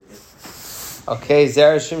Okay,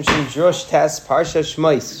 Zera Shimshon Drush test Parsha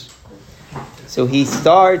Shmos. So he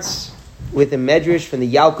starts with a medrash from the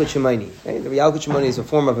Yalkut Shimoni. Right? The Yalkut Shimoni is a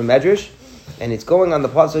form of a medrash, and it's going on the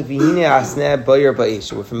pasuk V'hine Asneh Boyer Ba'esh.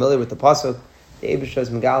 So we're familiar with the pasuk. The Eibush has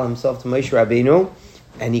Megal himself to Moshe Rabbeinu,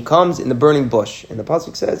 and he comes in the burning bush. And the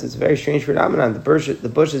pasuk says it's a very strange phenomenon. The bush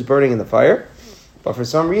is burning in the fire, but for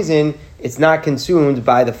some reason it's not consumed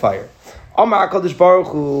by the fire. You know what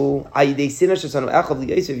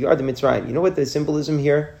the symbolism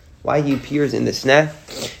here? Why he appears in the sneh?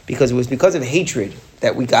 Because it was because of hatred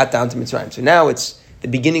that we got down to Mitzrayim. So now it's the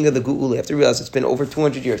beginning of the Geula. You have to realize it's been over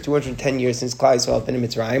 200 years, 210 years since Klal Yisrael have been in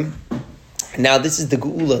Mitzrayim. And now this is the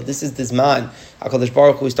Geula. This is the Zman. HaKadosh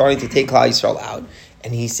Baruch Hu is starting to take Klal Yisrael out.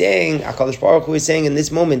 And he's saying, HaKadosh Baruch Hu is saying in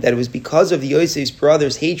this moment that it was because of Yosef's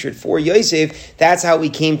brother's hatred for Yosef, that's how we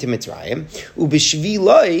came to Mitzrayim.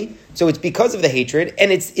 Ubishviloi, so it's because of the hatred,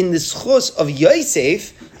 and it's in the schus of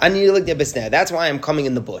Yosef, that's why I'm coming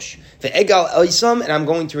in the bush. Ve'egal Eisam, and I'm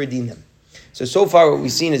going to redeem him. So far what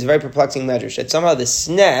we've seen is a very perplexing medrash, that somehow the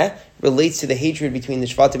sneh relates to the hatred between the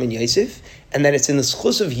Shvatim and Yosef, and that it's in the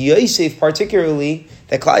schus of Yosef particularly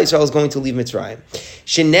that Klal Yisrael is going to leave Mitzrayim.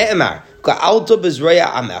 Shene'emar, Ga'alta b'zreya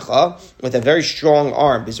amecha, with a very strong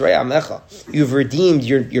arm, b'zreya amecha, you've redeemed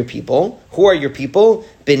your people. Who are your people?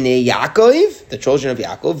 B'nei Yaakov, the children of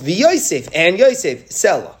Yaakov, v'Yosef, and Yosef,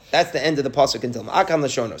 Selah. That's the end of the pasuk until Ma'akam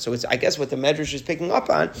Lashono. So I guess what the Medrash is picking up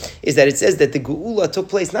on is that it says that the Geula took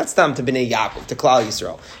place not stam to Bnei Yaakov, to Klal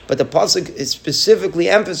Yisrael, but the pasuk specifically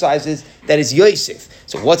emphasizes that it's Yosef.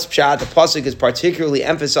 So what's pshat? The pasuk is particularly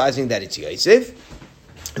emphasizing that it's Yosef.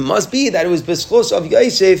 It must be that it was b'schus of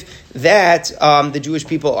Yosef that the Jewish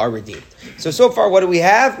people are redeemed. So far what do we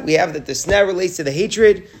have? We have that the sneh relates to the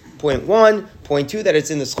hatred. Point 1. Point 2, that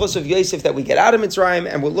it's in the schus of Yosef that we get out of Mitzrayim,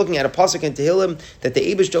 and we're looking at a pasuk in Tehillim that the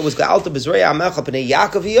Eibush was Ga'alta b'zreya amecha b'nei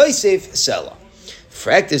Yaakov Yosef Selah.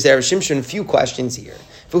 Frekt is there Shimshon a few questions here.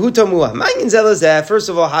 First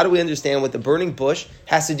of all, how do we understand what the burning bush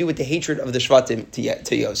has to do with the hatred of the Shvatim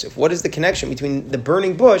to Yosef? What is the connection between the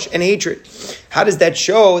burning bush and hatred? How does that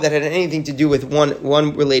show that it had anything to do with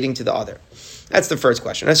one relating to the other? That's the first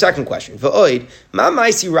question. A second question. At the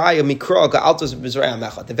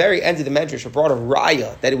very end of the Medrash, it brought a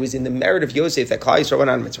raya that it was in the merit of Yosef that Klal Yisrael went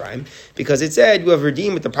on Mitzrayim, because it said, you have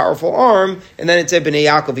redeemed with the powerful arm, and then it said, B'nei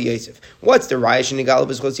Yaakov Yosef. What's the raya?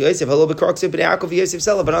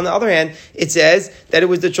 But on the other hand, it says that it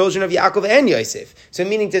was the children of Yaakov and Yosef. So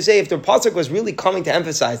meaning to say, if the pasuk was really coming to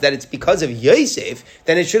emphasize that it's because of Yosef,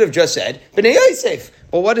 then it should have just said, B'nei Yosef.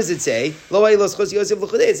 But what does it say?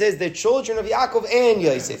 It says the children of Yaakov and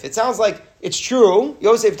Yosef. It sounds like it's true,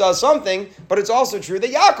 Yosef does something, but it's also true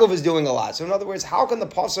that Yaakov is doing a lot. So in other words, how can the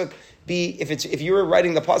pasuk be, if you were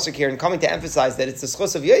writing the pasuk here and coming to emphasize that it's the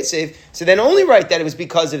schus of Yosef, so then only write that it was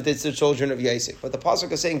because of it's the children of Yosef. But the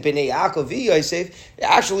pasuk is saying B'nei Yaakov v Yosef.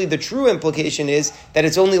 Actually, the true implication is that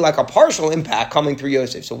it's only like a partial impact coming through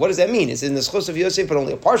Yosef. So what does that mean? It's in the schus of Yosef, but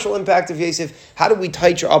only a partial impact of Yosef. How do we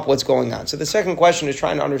tighten up what's going on? So the second question is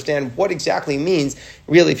trying to understand what exactly means,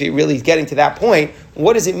 really, if you're really getting to that point,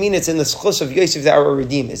 what does it mean it's in the schus of Yosef that we're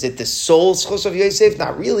redeemed? Is it the sole schus of Yosef?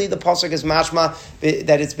 Not really. The pasuk is mashma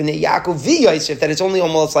that it's B'nei Yaakov v Yosef, that it's only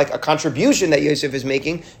almost like a contribution that Yosef is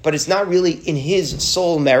making, but it's not really in his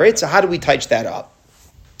sole merit. So how do we touch that up?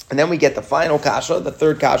 And then we get the final kasha, the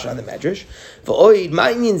third kasha on the Medrash.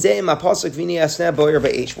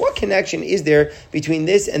 What connection is there between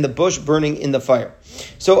this and the bush burning in the fire?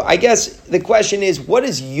 So I guess the question is, what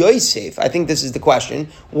is Yosef? I think this is the question.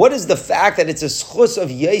 What does the fact that it's a schus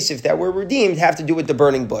of Yosef that we're redeemed have to do with the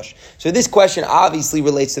burning bush? So this question obviously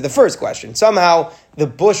relates to the first question. Somehow the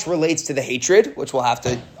bush relates to the hatred, which we'll have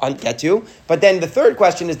to get to. But then the third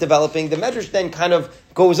question is developing. The Medrash then kind of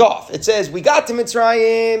goes off. It says, we got to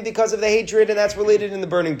Mitzrayim because of the hatred, and that's related in the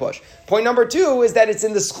burning bush. Point number 2 is that it's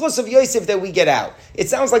in the schus of Yosef that we get out. It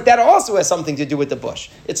sounds like that also has something to do with the bush.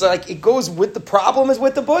 It's like it goes with the problem is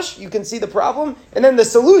with the bush. You can see the problem. And then the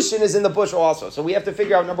solution is in the bush also. So we have to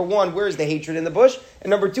figure out, number 1, where is the hatred in the bush? And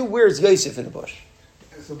number 2, where is Yosef in the bush?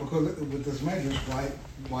 So because with this measure,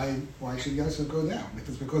 why should Yosef go down? If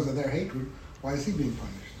it's because of their hatred, why is he being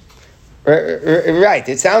punished? Right.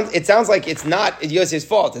 It sounds like it's not Yosef's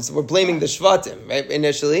fault. We're blaming the Shvatim, right,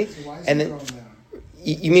 initially. So why is and he then, going down?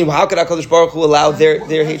 You mean, how could HaKadosh Baruch Hu allow their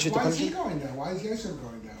hatred to punish him? Why is he going down? Why is Yosef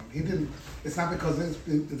going down? He didn't. It's not because it's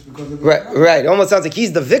because of right. It almost sounds like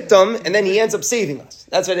he's the victim, and then he ends up saving us.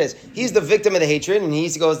 That's what it is. He's the victim of the hatred, and he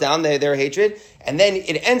goes down their hatred, and then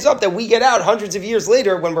it ends up that we get out hundreds of years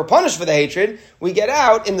later when we're punished for the hatred. We get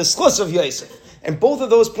out in the schus of Yosef, and both of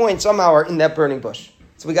those points somehow are in that burning bush.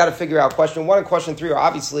 So we got to figure out question 1 and question 3 are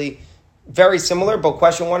obviously very similar, but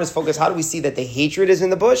question 1 is focused, how do we see that the hatred is in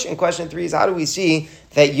the bush? And question 3 is, how do we see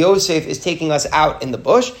that Yosef is taking us out in the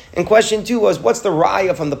bush? And question 2 was, what's the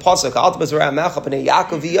raya from the pasuk?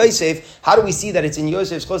 Yaakov Yosef. How do we see that it's in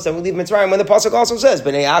Yosef's close that we leave Mitzrayim when the pasuk also says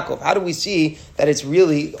Bnei Yaakov? How do we see that it's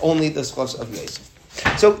really only the close of Yosef?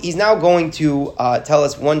 So he's now going to tell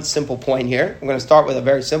us one simple point here. I'm going to start with a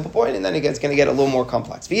very simple point, and then it's going to get a little more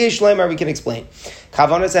complex. V'yesh lemar, we can explain.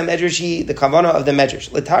 Kavanas HaMedrashi, the kavana of the Medrash.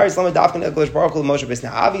 L'tar Yisrael dafkan HaKadosh Baruch Hu l'Moshe B'Sneh.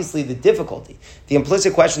 Now, obviously, the difficulty, the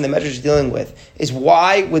implicit question the Medrash is dealing with is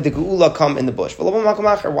why would the Geula come in the bush?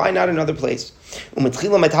 Why not another place? Therefore,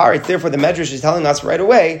 the Medrash is telling us right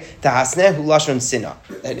away, Tahasneh hu lashon sinah.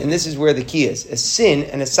 And this is where the key is. A sin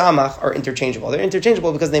and a samach are interchangeable. They're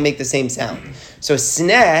interchangeable because they make the same sound. So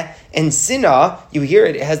sneh and sinah, you hear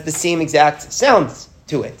it has the same exact sounds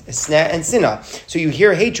to it. Sneh and sinah. So you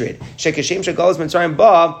hear hatred. Shekeshem shegalos Mitzrayim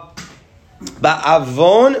ba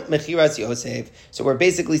ba'avon mechiras Yosef. So we're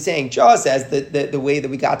basically saying, just as the way that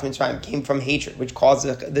we got to Mitzrayim came from hatred, which caused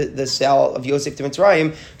the sale of Yosef to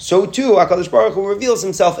Mitzrayim, so too HaKadosh Baruch Hu reveals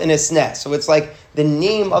himself in a sneh. So it's like the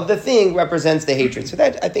name of the thing represents the hatred. So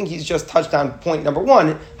that, I think he's just touched on point number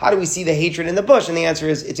 1. How do we see the hatred in the bush? And the answer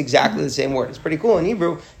is, it's exactly the same word. It's pretty cool in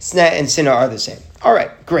Hebrew. Sneh and sinah are the same. All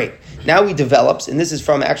right, great. Now he develops, and this is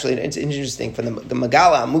from, actually, it's interesting, from the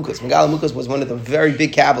Megala Amukos. Megala Amukos was one of the very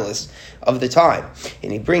big Kabbalists of the time.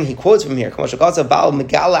 And he quotes from here, Megala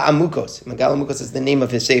Amukos. Megala Amukos is the name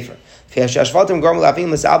of his sefer. If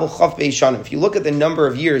you look at the number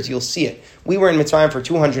of years, you'll see it. We were in Mitzrayim for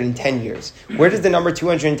 210 years. Where does the number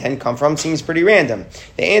 210 come from? Seems pretty random.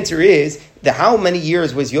 The answer is, how many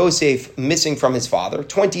years was Yosef missing from his father?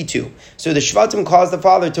 22. So the Shvatim caused the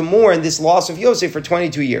father to mourn this loss of Yosef for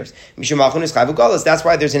 22 years. That's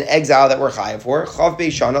why there's an exile that we're chayav for.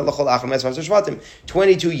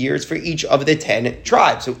 22 years for each of the 10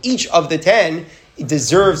 tribes. So each of the 10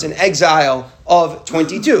 deserves an exile of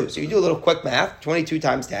 22. So you do a little quick math. 22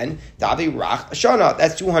 times 10, Davi Rach Ashana.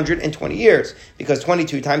 That's 220 years. Because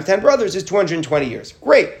 22 times 10 brothers is 220 years.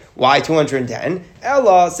 Great. Why 210?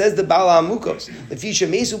 Ella, says the Bala Amukos.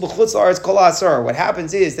 What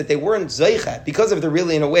happens is that they weren't Zeichet, because of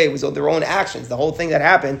really, in a way, it was their own actions. The whole thing that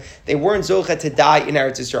happened, they weren't Zeichet to die in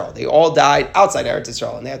Eretz Yisrael. They all died outside Eretz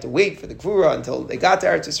Yisrael, and they had to wait for the Kvura until they got to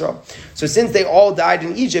Eretz Yisrael. So since they all died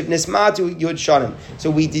in Egypt, Nismatu Yud Shanim.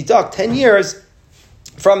 So we deduct 10 years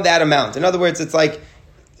from that amount. In other words, it's like,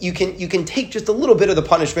 you can take just a little bit of the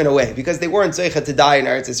punishment away, because they weren't zeichet to die in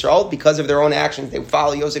Eretz Yisrael because of their own actions. They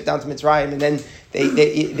follow Yosef down to Mitzrayim, and then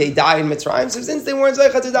they die in Mitzrayim. So since they weren't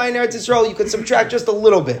zeichet to die in Eretz Yisrael, you could subtract just a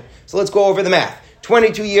little bit. So let's go over the math.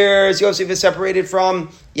 22 years, Yosef is separated from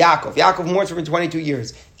Yaakov. Yaakov mourns for 22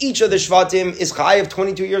 years. Each of the Shvatim is chayav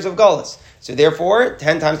 22 years of Galus. So therefore,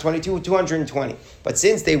 10 times 22, 220. But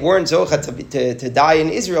since they weren't zocha to die in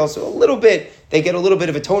Israel, so they get a little bit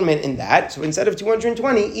of atonement in that. So instead of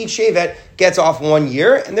 220, each Shevet gets off 1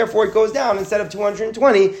 year, and therefore it goes down. Instead of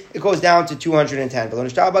 220, it goes down to 210.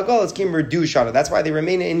 That's why they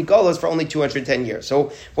remain in Galus for only 210 years.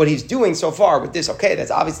 So what he's doing so far with this, that's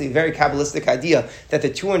obviously a very Kabbalistic idea, that the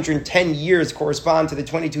 210 years correspond to the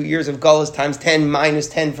 22 years of Galus times 10 minus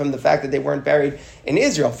 10 from the fact that they weren't buried in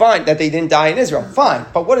Israel. Fine, that they didn't die in Israel. Fine.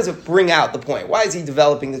 But what does it bring out, the point? Why is he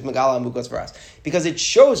developing this Megala Amukos for us? Because it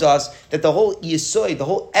shows us that the whole Yisoid, the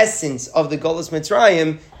whole essence of the Golus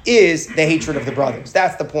Mitzrayim is the hatred of the brothers.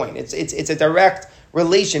 That's the point. It's a direct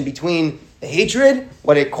relation between the hatred,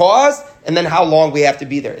 what it caused, and then how long we have to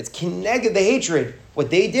be there. It's Kineged the hatred, what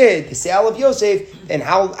they did, the sale of Yosef, and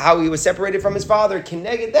how he was separated from his father.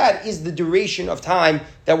 Kineged that is the duration of time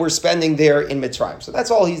that we're spending there in Mitzrayim. So that's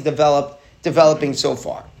all he's developing so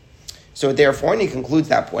far. So therefore, and he concludes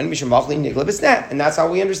that point, and that's how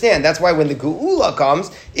we understand. That's why when the Geula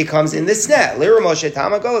comes, it comes in the sneh.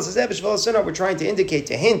 We're trying to indicate,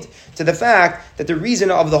 to hint to the fact that the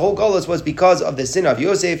reason of the whole Golus was because of the sin of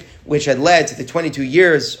Yosef, which had led to the 22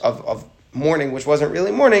 years of mourning, which wasn't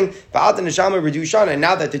really mourning. And now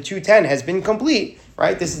that the 210 has been complete,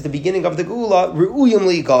 right? This is the beginning of the Geula. Re'uyim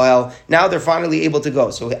li Gael. Now they're finally able to go.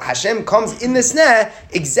 So Hashem comes in the sneh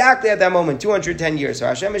exactly at that moment, 210 years. So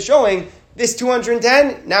Hashem is showing this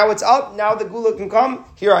 210, now it's up, now the Geula can come.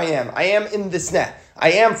 Here I am. I am in the sneh.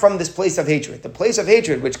 I am from this place of hatred. The place of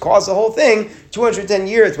hatred, which caused the whole thing, 210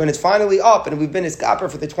 years, when it's finally up, and we've been iskaper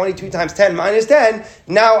for the 22 times 10 minus 10,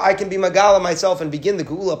 now I can be Magala myself and begin the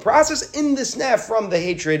Geula process in the sneh from the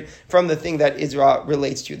hatred, from the thing that Israel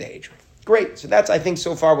relates to the hatred. Great. So that's, I think,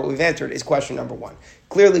 so far what we've answered is question number 1.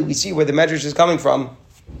 Clearly, we see where the Medrash is coming from,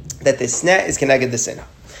 that the sneh is connected the sinah.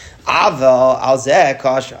 Aval al-zeh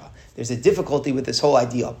kasha. There's a difficulty with this whole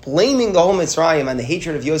idea. Blaming the whole Mitzrayim on the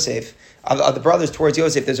hatred of Yosef of the brothers towards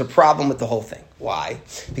Yosef, there's a problem with the whole thing. Why?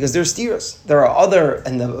 Because there's steers. There are other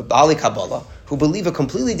in the Bali Kabbalah who believe a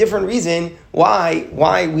completely different reason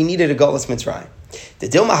why we needed a Galus Mitzrayim. The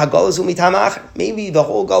Dilma HaGalus Umitamach, maybe the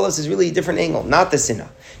whole Galus is really a different angle, not the Sinah.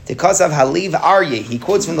 Because of Haliv Aryeh, he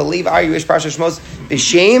quotes from the Lev Aryeh Rish Parsha Shmos,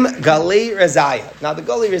 B'Shem Galei Rezaya. Now the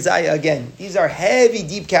Galei Rezaya, again, these are heavy,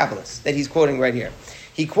 deep Kabbalists that he's quoting right here.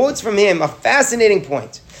 He quotes from him a fascinating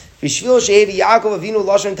point. B'Shvil Shehevi Yaakov Avinu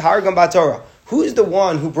Lashon Targum BaTorah. Who's the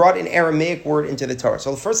one who brought an Aramaic word into the Torah?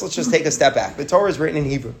 So first, let's just take a step back. The Torah is written in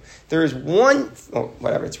Hebrew. There is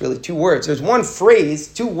it's really 2 words. There's one phrase,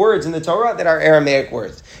 2 words in the Torah that are Aramaic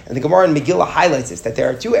words. And the Gemara in Megillah highlights this, that there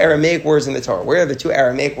are 2 Aramaic words in the Torah. Where are the 2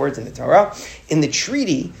 Aramaic words in the Torah? In the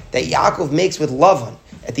treaty that Yaakov makes with Lavan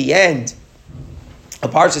at the end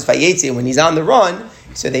of Parshas Vayetze, when he's on the run,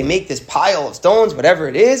 so they make this pile of stones, whatever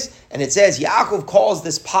it is, and it says Yaakov calls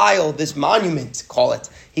this pile, this monument,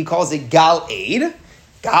 he calls it Gal Eid,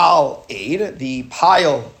 the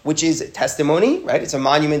pile, which is testimony, right? It's a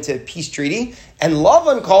monument to peace treaty. And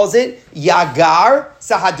Lavan calls it Yagar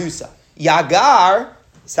Sahadusa. Yagar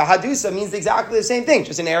Sahadusa means exactly the same thing,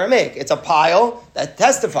 just in Aramaic. It's a pile that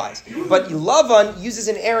testifies. But Lavan uses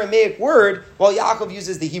an Aramaic word, while Yaakov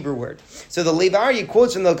uses the Hebrew word. So the Lev Aryeh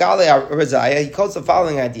quotes from the Galei Rezaya, he quotes the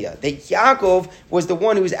following idea, that Yaakov was the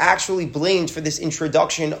one who was actually blamed for this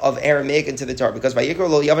introduction of Aramaic into the Torah, because Vayikra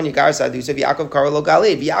lo Yavan Yagar Sahadusa, Yaakov kara lo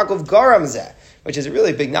Galei, Yaakov garam zeh, which is a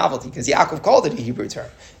really big novelty, because Yaakov called it a Hebrew term.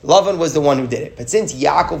 Lavan was the one who did it. But since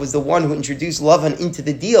Yaakov was the one who introduced Lavan into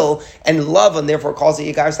the deal, and Lavan therefore calls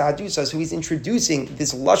it Yagar Sahadusa, so he's introducing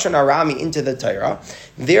this Lashon Arami into the Torah,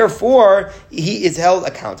 therefore he is held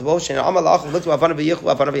accountable. He had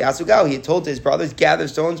told his brothers, gather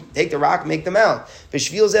stones, take the rock, make them out.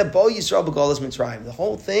 The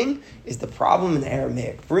whole thing is the problem in the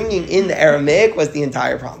Aramaic. Bringing in the Aramaic was the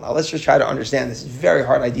entire problem. Now let's just try to understand this. It's a very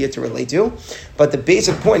hard idea to relate to. But the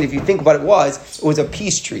basic point, if you think about it was a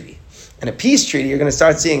peace treaty. And a peace treaty, you're going to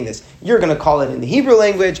start seeing this. You're going to call it in the Hebrew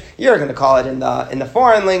language. You're going to call it in the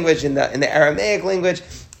foreign language, in the Aramaic language.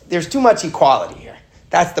 There's too much equality here.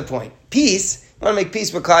 That's the point. Peace. You want to make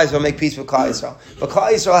peace with Klal Yisrael, make peace with Klal Yisrael. But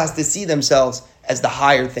Klal Yisrael has to see themselves as the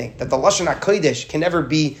higher thing. That the Lashon HaKodesh can never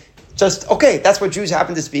be just, okay, that's what Jews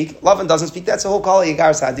happen to speak. Lavan doesn't speak. That's the whole Kol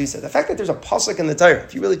Yagar Sahadusa. The fact that there's a pasuk in the Torah,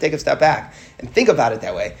 if you really take a step back and think about it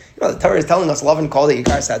that way, the Torah is telling us Lavan called it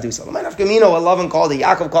Yagar Sahadusa. Lavan called it,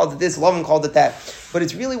 Yaakov called it this, Lavan called it that. But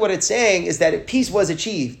it's really what it's saying is that peace was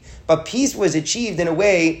achieved. But peace was achieved in a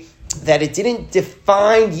way that it didn't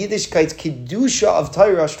define Yiddishkeit's Kedusha of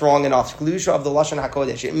Torah strong enough, Kedusha of the Lashon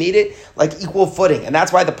HaKodesh. It made it like equal footing. And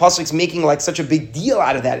that's why the Pasuk's making like such a big deal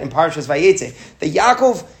out of that in Parshas Vayetze. The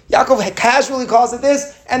Yaakov casually calls it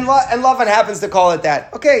this, and Lavan happens to call it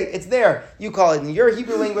that. Okay, it's there. You call it in your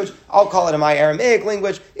Hebrew language, I'll call it in my Aramaic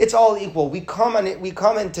language. It's all equal. We come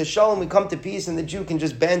into Shalom, we come to peace, and the Jew can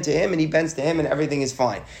just bend to him, and he bends to him, and everything is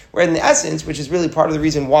fine. Where in the essence, which is really part of the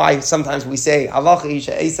reason why sometimes we say, Halacha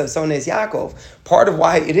Isha Esav Sones Yaakov, part of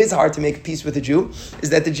why it is hard to make peace with a Jew is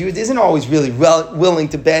that the Jew isn't always really willing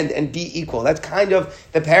to bend and be equal. That's kind of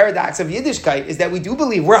the paradox of Yiddishkeit, is that we do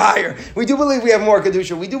believe we're higher. We do believe we have more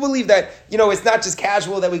Kedusha. We do believe that, it's not just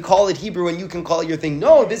casual that we call it Hebrew and you can call it your thing.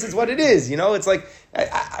 No, this is what it is. It's like,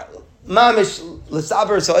 mamish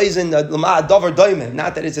l'saber so'ezin l'ma dover doimen.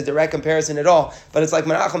 Not that it's a direct comparison at all, but it's like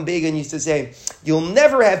Menachem Begin used to say, you'll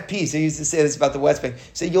never have peace. He used to say this about the West Bank.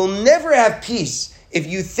 So you'll never have peace if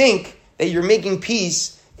you think that you're making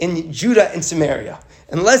peace in Judah and Samaria.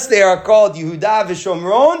 Unless they are called Yehuda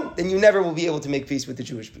v'Shomron, then you never will be able to make peace with the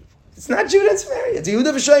Jewish people. It's not Judah and Samaria, it's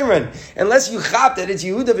Yehuda v'Shomron. Unless you chap that it's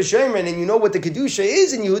Yehuda v'Shomron and you know what the Kedusha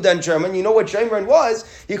is in Yehuda and Shomron, you know what Shomron was,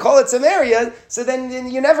 you call it Samaria, so then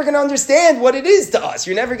you're never going to understand what it is to us.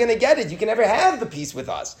 You're never going to get it. You can never have the peace with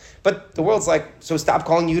us. But the world's like, so stop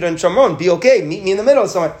calling Yehuda and Shomron. Be okay. Meet me in the middle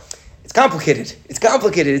somewhere. It's complicated.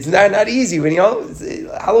 It's not easy when, halo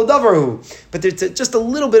davaru. But there's just a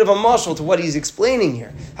little bit of a mashal to what he's explaining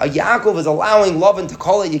here. How Yaakov is allowing Lavan to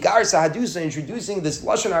call it Yagar Sahadusa, introducing this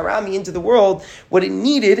Lashon Arami into the world. What it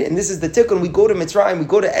needed, and this is the tikkun, we go to Mitzrayim, we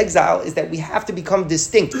go to exile, is that we have to become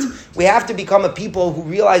distinct. We have to become a people who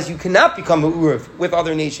realize you cannot become a Urev with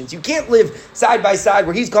other nations. You can't live side by side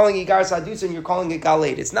where he's calling it Yagar Sahadusa and you're calling it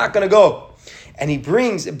Galed. It's not going to go. And he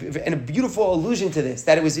brings a beautiful allusion to this,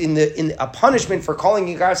 that it was in a punishment for calling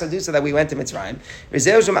Yagar Sahadusa that we went to Mitzrayim.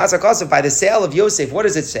 By the sale of Yosef, what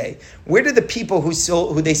does it say? Where did the people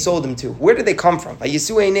who they sold him to, where did they come from? By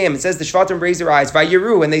Yisuei Neim, it says the Shvatim raised their eyes. By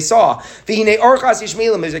Yeru, and they saw. V'hinei Orchas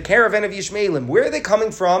Yishmaelim, there's a caravan of Yishmaelim. Where are they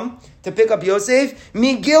coming from to pick up Yosef?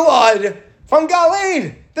 Migilad, from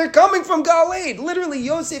Galed. They're coming from Galeed. Literally,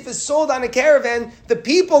 Yosef is sold on a caravan. The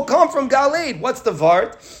people come from Galeed. What's the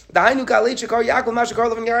Vart? It's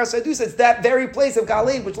that very place of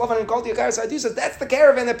Galeed, which Lavan called Yakar Sadusa. That's the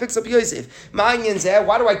caravan that picks up Yosef. Why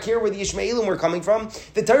do I care where the Ishmaelim were coming from?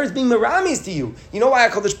 The Torah is being meramis to you. You know why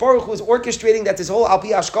HaKadosh Baruch Hu is orchestrating that this whole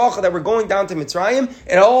Alpi Ashkacha that we're going down to Mitzrayim?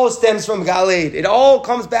 It all stems from Galeed. It all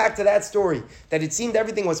comes back to that story. That it seemed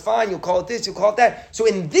everything was fine. You'll call it this, you'll call it that. So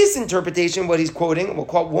in this interpretation, what he's quoting, we'll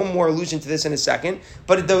quote one more allusion to this in a second,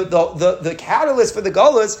 but the catalyst for the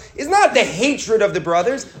Gullus is not the hatred of the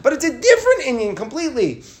brothers, but it's a different Inyan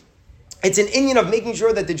completely. It's an Inyan of making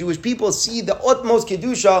sure that the Jewish people see the utmost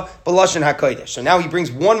Kedusha b'Lashon HaKodesh. So now he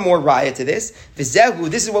brings one more raya to this. V'zehu,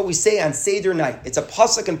 this is what we say on Seder night. It's a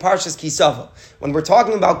pasuk in Parshas Kisava. When we're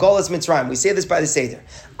talking about Gullus Mitzrayim, we say this by the Seder.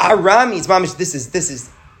 Arami, it's mamish, this is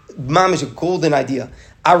mamish a golden idea.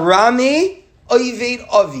 Arami oived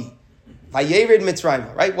avi. Vayered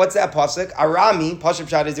Mitzrayim, right? What's that pasuk? Arami, pasuk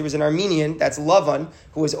pshat is there was an Armenian, that's Lavan,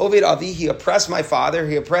 who was Oved Avi. He oppressed my father,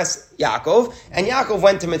 he oppressed Yaakov, and Yaakov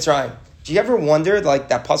went to Mitzrayim. Do you ever wonder, like,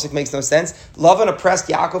 that pasuk makes no sense? Lavan oppressed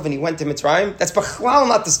Yaakov and he went to Mitzrayim? That's b'chlal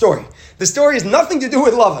not the story. The story has nothing to do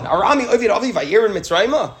with Lavan. Arami Oved Avi Vayered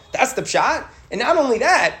Mitzrayim. That's the pshat. And not only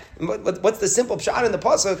that, what's the simple pshat in the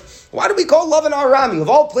pasuk? Why do we call Lavan Arami? Of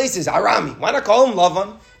all places, Arami. Why not call him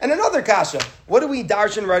Lavan? And another kasha. What do we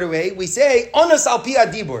darshan right away? We say, Onas al pi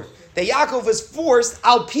adibur. That Yaakov was forced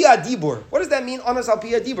al pi adibur. What does that mean, Onas al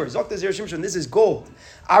pi adibur? Zok Zer Shimshon, this is gold.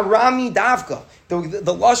 Arami davka.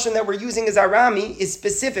 The lashon that we're using as Arami is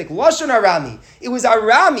specific. Lashon Arami. It was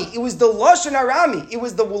Arami. It was the lashon Arami. It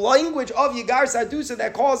was the language of Yigar Sadusa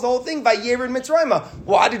that caused the whole thing by Yered Mitzrayim.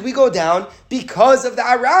 Why did we go down? Because of the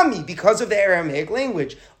Arami, because of the Aramaic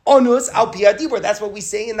language. Onus al pi adibur. That's what we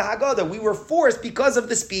say in the Haggadah. We were forced because of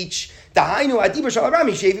the speech. Dahainu adibur shal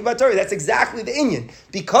Arami shevi batori. That's exactly the Inyan.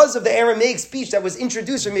 Because of the Aramaic speech that was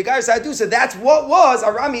introduced from Yigar Sadusa, that's what was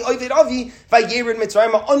Arami oived avi vayered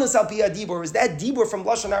Mitzrayim. Onus al pi adibur. It was that dibur from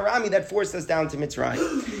Lashon Arami that forced us down to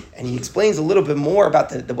Mitzrayim. And he explains a little bit more about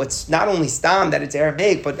the what's not only stam that it's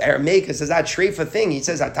Aramaic, but Aramaic is that treifa thing. He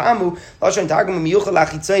says Atamu Lashon Targum miyuchal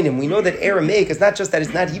achitzainim. We know that Aramaic is not just that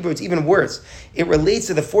it's not Hebrew; it's even worse. It relates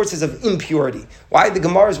to the forces of impurity. Why the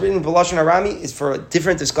Gemara is written in Lashon Arami is for a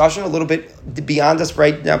different discussion, a little bit beyond us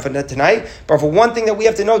right now for tonight. But for one thing that we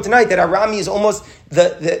have to know tonight, that Arami is almost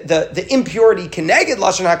the impurity keneged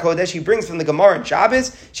Lashon HaKodesh. He brings from the Gemara in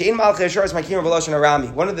Shabbos. She'ein malchei Yashar is makim Lashon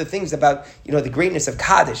Arami. One of the things about the greatness of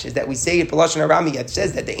Kaddish is that we say it Lashon Arami. It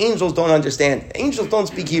says that the angels don't understand. The angels don't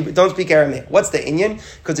speak Hebrew, don't speak Aramaic. What's the Inyan?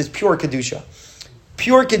 Because it's pure kedusha.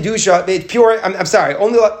 Pure kedusha. It's pure. I'm sorry.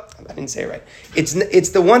 I didn't say it right. It's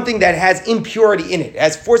the one thing that has impurity in it. It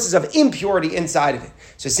has forces of impurity inside of it.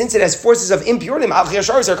 So since it has forces of impurity, Malchei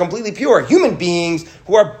Yasharis are completely pure. Human beings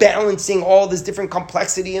who are balancing all this different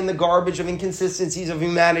complexity and the garbage of inconsistencies of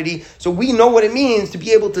humanity. So we know what it means to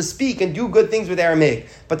be able to speak and do good things with Aramaic.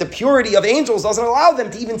 But the purity of angels doesn't allow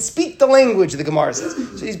them to even speak the language, the Gemara says.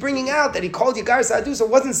 So he's bringing out that he called Yigar Sadu, so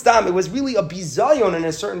it wasn't stam. It was really a bizayon in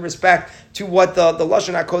a certain respect to what the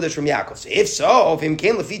Lashon HaKodesh from Yaakov. So if him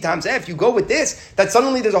came lefi tamzeh, if you go with this, that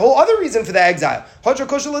suddenly there's a whole other reason for the exile. And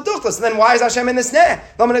then why is Hashem in the sneh?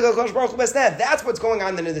 That's what's going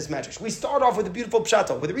on in this medrash. We start off with a beautiful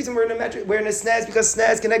pshato. But the reason we're in a sneh is because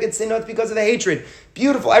sneh is connected sinot because of the hatred.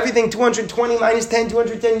 Beautiful. Everything 220 minus 10,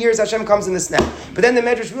 210 years, Hashem comes in the sneh. But then the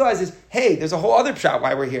medrash realizes, hey, there's a whole other pshat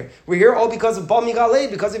why we're here. We're here all because of Bal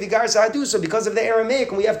Migalei, because of Yigar Sa'adu, so because of the Aramaic,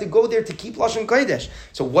 and we have to go there to keep Lashon Kodesh.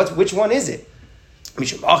 So which one is it? Zok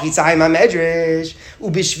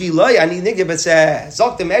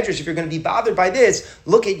the medrash, if you're going to be bothered by this,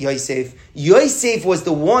 look at Yosef. Yosef was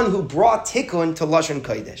the one who brought tikkun to Lashon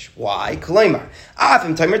Kodesh. Why? What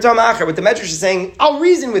the medrash is saying, I'll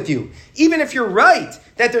reason with you. Even if you're right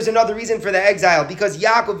that there's another reason for the exile, because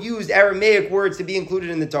Yaakov used Aramaic words to be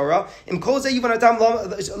included in the Torah.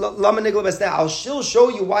 I'll still show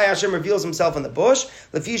you why Hashem reveals himself in the bush.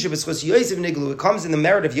 It comes in the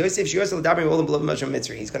merit of Yosef. He's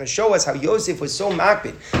going to show us how Yosef was so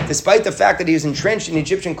makbid. Despite the fact that he was entrenched in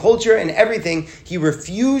Egyptian culture and everything, he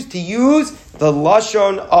refused to use the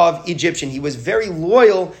Lashon of Egyptian. He was very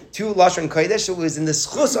loyal to Lashon Kodesh. So it was in the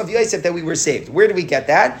schus of Yosef that we were saved. Where do we get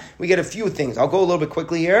that? We get a few things. I'll go a little bit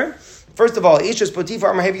quickly here. First of all, Ishas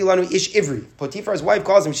Potifar Mahavi Lanu Ish Ivri. Potifar's wife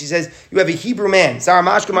calls him. She says, "You have a Hebrew man." Sarah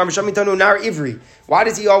Mashka Marmashamitanu Nar Ivri. Why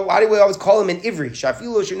do we always call him an Ivri?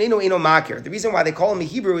 Shafilu Sheneno Eno Makir. The reason why they call him a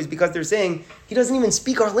Hebrew is because they're saying he doesn't even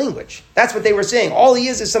speak our language. That's what they were saying. All he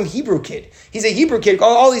is some Hebrew kid. He's a Hebrew kid.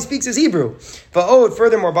 All he speaks is Hebrew. But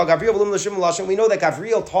furthermore, we know that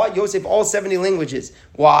Gavriel taught Yosef all 70 languages.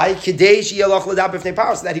 Why? So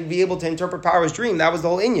that he'd be able to interpret Paro's dream. That was the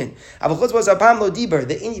whole inyan.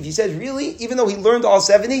 If he says really, even though he learned all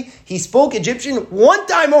 70, he spoke Egyptian one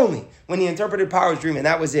time only when he interpreted Paro's dream, and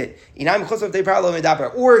that was it.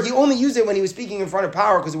 Or he only used it when he was speaking in front of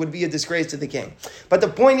Paro because it would be a disgrace to the king. But the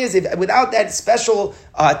point is, without that special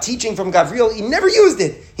teaching from Gavriel, he never used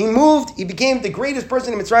it. He moved, he became the greatest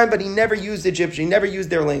person in Mitzrayim, but he never used Egyptian, he never used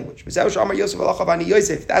their language. That's why in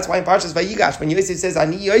Parshas Vayigash, when Yosef says,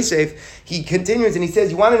 Ani Yosef, he continues and he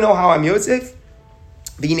says, you want to know how I'm Yosef?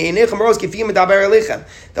 The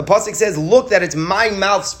pasuk says, look, that it's my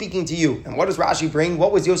mouth speaking to you. And what does Rashi bring?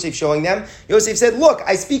 What was Yosef showing them? Yosef said, look,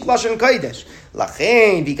 I speak Lashon Kodesh.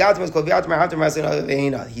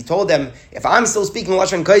 He told them, if I'm still speaking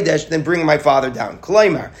Lashon Kodesh, then bring my father down.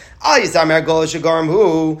 What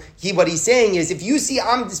he's saying is, if you see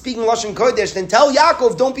I'm speaking Lashon Kodesh, then tell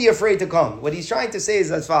Yaakov, don't be afraid to come. What he's trying to say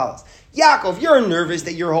is as follows. Yaakov, you're nervous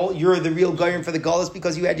that you're the real Goyim for the Gullus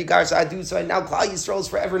because you had Yigar Sa'adu, and now Klal Yisrael is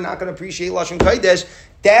forever not going to appreciate Lashon Kodesh.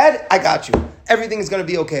 Dad, I got you. Everything is going to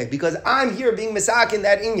be okay because I'm here being misak in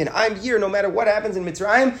that Inyan. I'm here no matter what happens in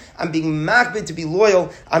Mitzrayim. I'm being makbid to be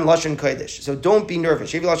loyal on Lashon Kodesh. So don't be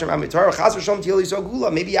nervous. Maybe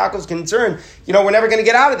Yaakov's concerned, we're never going to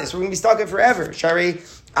get out of this. We're going to be stuck here forever. Shari, he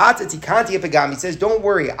says, don't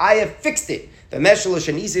worry. I have fixed it. The Meshul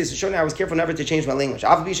Shanisi is showing I was careful never to change my language. Even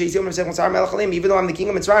though I'm the king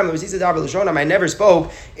of Mitzrayim, I never spoke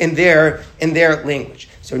in their language.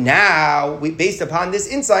 So now, based upon this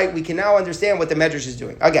insight, we can now understand what the Medrash is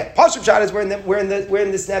doing. Again, Pashup Shad is we're in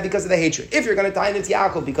this now because of the hatred. If you're going to tie in into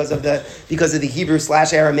Yaakov because of the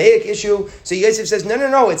Hebrew/Aramaic issue, so Yosef says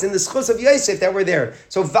no, it's in the schus of Yosef that we're there.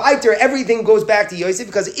 So Viter, everything goes back to Yosef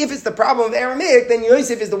because if it's the problem of Aramaic, then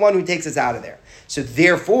Yosef is the one who takes us out of there. So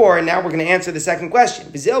therefore, now we're going to answer the second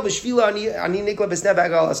question. That's why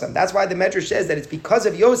the Medrash says that it's because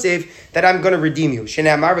of Yosef that I'm going to redeem you. The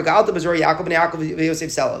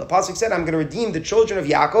Pasuk said, I'm going to redeem the children of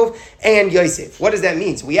Yaakov and Yosef. What does that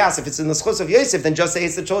mean? So we ask, if it's in the schus of Yosef, then just say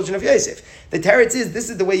it's the children of Yosef. The teretz is, this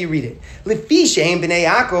is the way you read it. Lefi she'em b'nei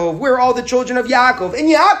Yaakov, we're all the children of Yaakov. And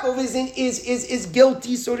Yaakov is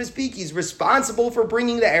guilty, so to speak. He's responsible for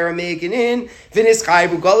bringing the Aramaic in. V'nis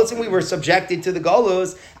chayvu galus, and we were subjected to the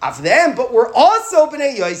galus of them, but we're also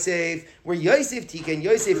b'nei Yosef. Where Yosef Tiken,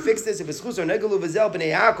 Yosef fixed this.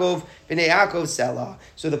 B'nei Yaakov Selah.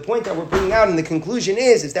 So the point that we're bringing out in the conclusion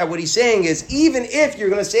is that what he's saying is, even if you're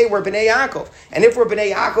going to say we're B'nei Yaakov, and if we're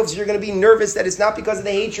B'nei Yaakov, so you're going to be nervous that it's not because of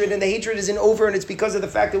the hatred, and the hatred isn't over, and it's because of the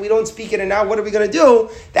fact that we don't speak it, and now what are we going to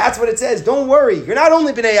do? That's what it says. Don't worry. You're not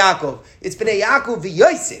only B'nei Yaakov. It's B'nei Yaakov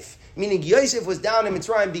v'Yosef. Meaning Yosef was down in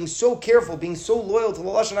Mitzrayim being so careful, being so loyal to the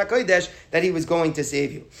Lashon HaKodesh that he was going to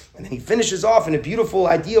save you. And then he finishes off in a beautiful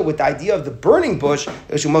idea with the idea of the burning bush.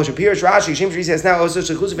 Rashi says, now, you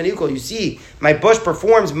see, my bush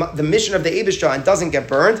performs the mission of the Eibishter and doesn't get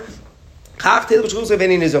burned. Moshe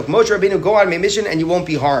Rabbeinu, go on a mission and you won't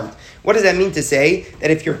be harmed. What does that mean to say? That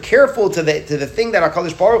if you're careful to the thing that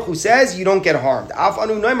HaKadosh Baruch Hu says, you don't get harmed. Af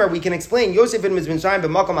anu noimer, we can explain Yosef in Mitzrayim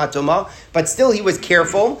b'makom atoma, but still he was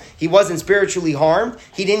careful. He wasn't spiritually harmed.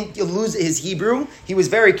 He didn't lose his Hebrew. He was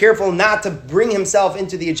very careful not to bring himself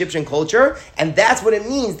into the Egyptian culture, and that's what it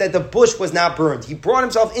means that the bush was not burned. He brought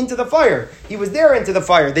himself into the fire. He was there into the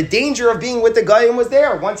fire. The danger of being with the Goyim was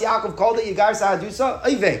there. Once Yaakov called it Yigar Sa'adusa,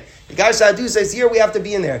 Oiveh. Yigar Sa'adusa says, here we have to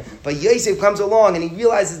be in there. But Yosef comes along and he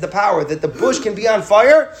realizes the power that the bush can be on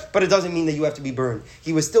fire, but it doesn't mean that you have to be burned.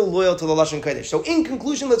 He was still loyal to the Lashon Kodesh. So in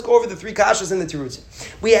conclusion, let's go over the three kashas and the terutzim.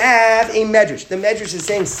 We have a medrash. The medrash is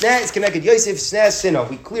saying Sneh is connected Yosef, Sneh Sino.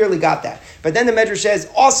 We clearly got that. But then the medrash says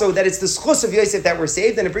also that it's the schus of Yosef that we're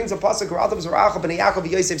saved, and it brings a pasuk b'nei Yaakov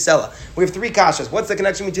Yosef Selah. We have three kashas. What's the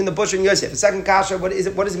connection between the bush and Yosef? The second kasha, what does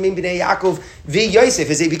it mean b'nei Yaakov v Yosef?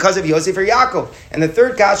 Is it because of Yosef or Yaakov? And the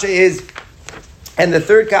third kasha is,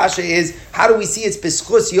 how do we see it's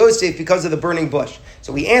b'schus Yosef because of the burning bush? So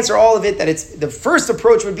So we answer all of it that it's the first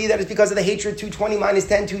approach would be that it's because of the hatred. 220 minus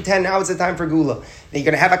 10, 210. Now it's the time for Gula. Then you're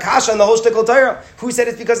going to have a kasha on the whole shtickle Torah. Who said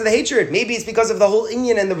it's because of the hatred? Maybe it's because of the whole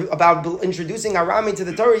Inyan and about introducing Arami to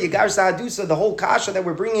the Torah. Yigar Sa'adusa, the whole kasha that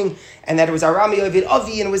we're bringing, and that it was Arami Ovid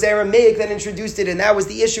Avi and it was Aramaic that introduced it, and that was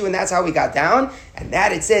the issue, and that's how we got down. And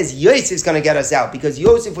that it says Yosef is going to get us out because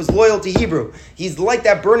Yosef was loyal to Hebrew. He's like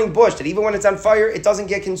that burning bush that even when it's on fire, it doesn't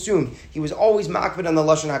get consumed. He was always makbid on the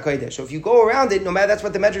Lashon HaKodesh. So if you go around it, no matter, that's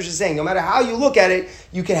what the Medrash is saying, no matter how you look at it,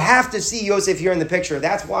 you can have to see Yosef here in the picture.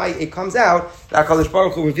 That's why it comes out that HaKadosh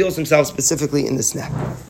Baruch Hu reveals himself specifically in the snap.